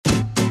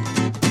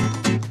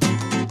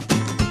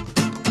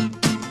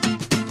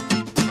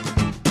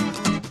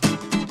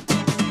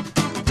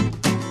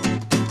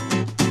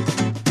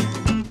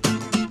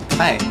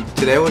Hi,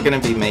 today we're going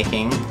to be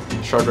making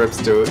short rib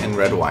stew in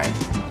red wine.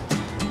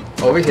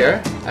 Over here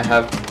I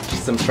have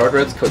some short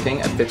ribs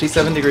cooking at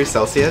 57 degrees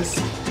Celsius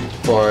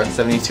for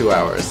 72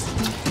 hours.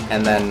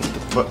 And then,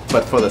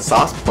 but for the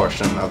sauce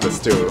portion of the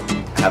stew,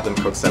 I have them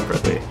cooked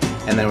separately.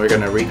 And then we're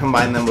going to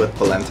recombine them with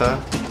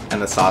polenta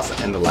and the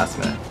sauce in the last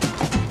minute.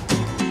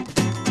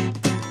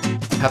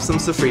 I have some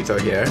sofrito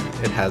here.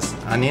 It has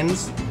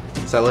onions,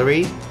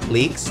 celery,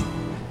 leeks,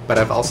 but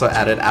I've also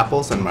added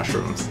apples and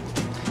mushrooms.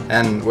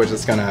 And we're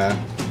just gonna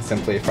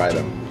simply fry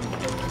them.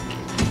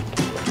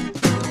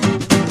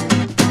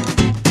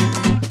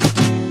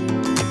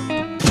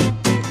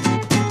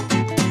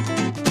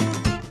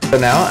 So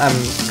now I'm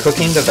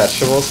cooking the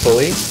vegetables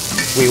fully.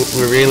 We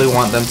really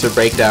want them to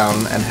break down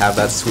and have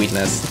that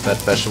sweetness that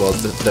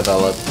vegetables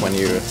develop when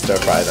you stir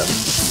fry them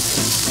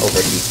over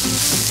heat.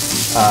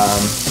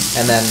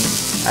 And then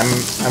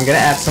I'm gonna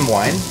add some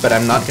wine, but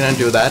I'm not gonna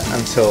do that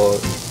until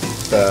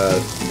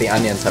the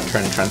onions have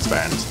turned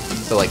transparent.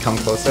 So like come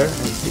closer and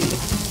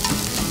see.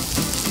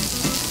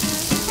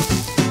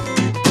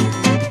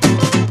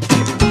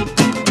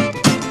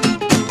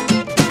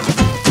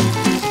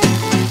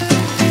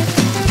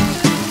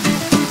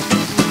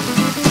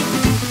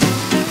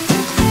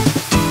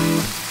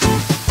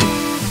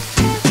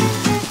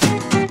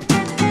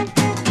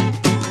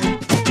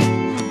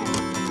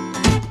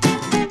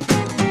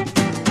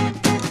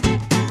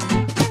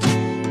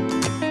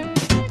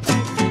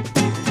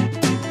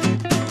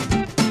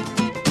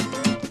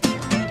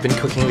 Been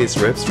cooking these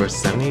ribs for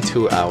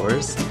 72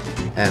 hours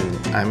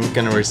and I'm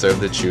gonna reserve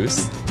the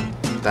juice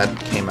that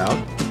came out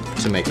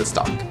to make the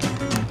stock.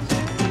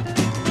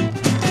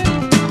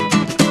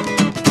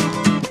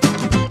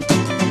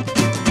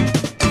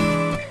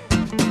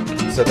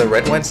 So the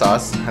red wine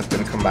sauce has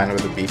been combined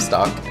with the beef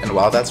stock, and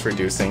while that's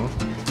reducing,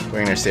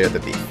 we're gonna sear the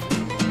beef.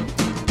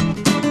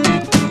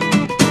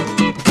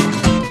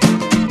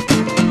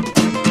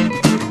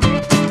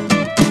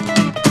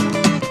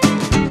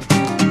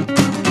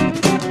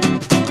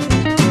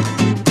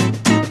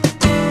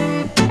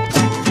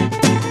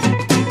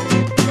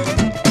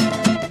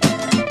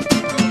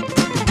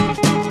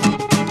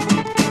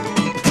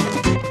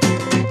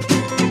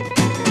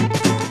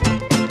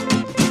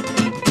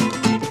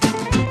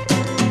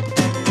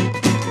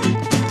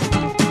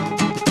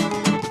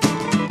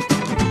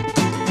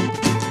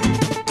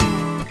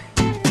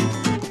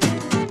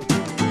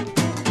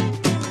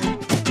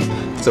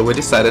 So we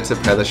decided to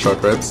pair the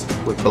short ribs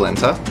with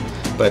polenta,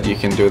 but you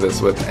can do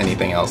this with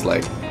anything else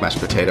like mashed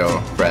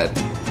potato, bread.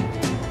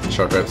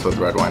 Short ribs with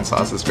red wine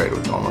sauce is great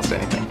with almost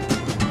anything.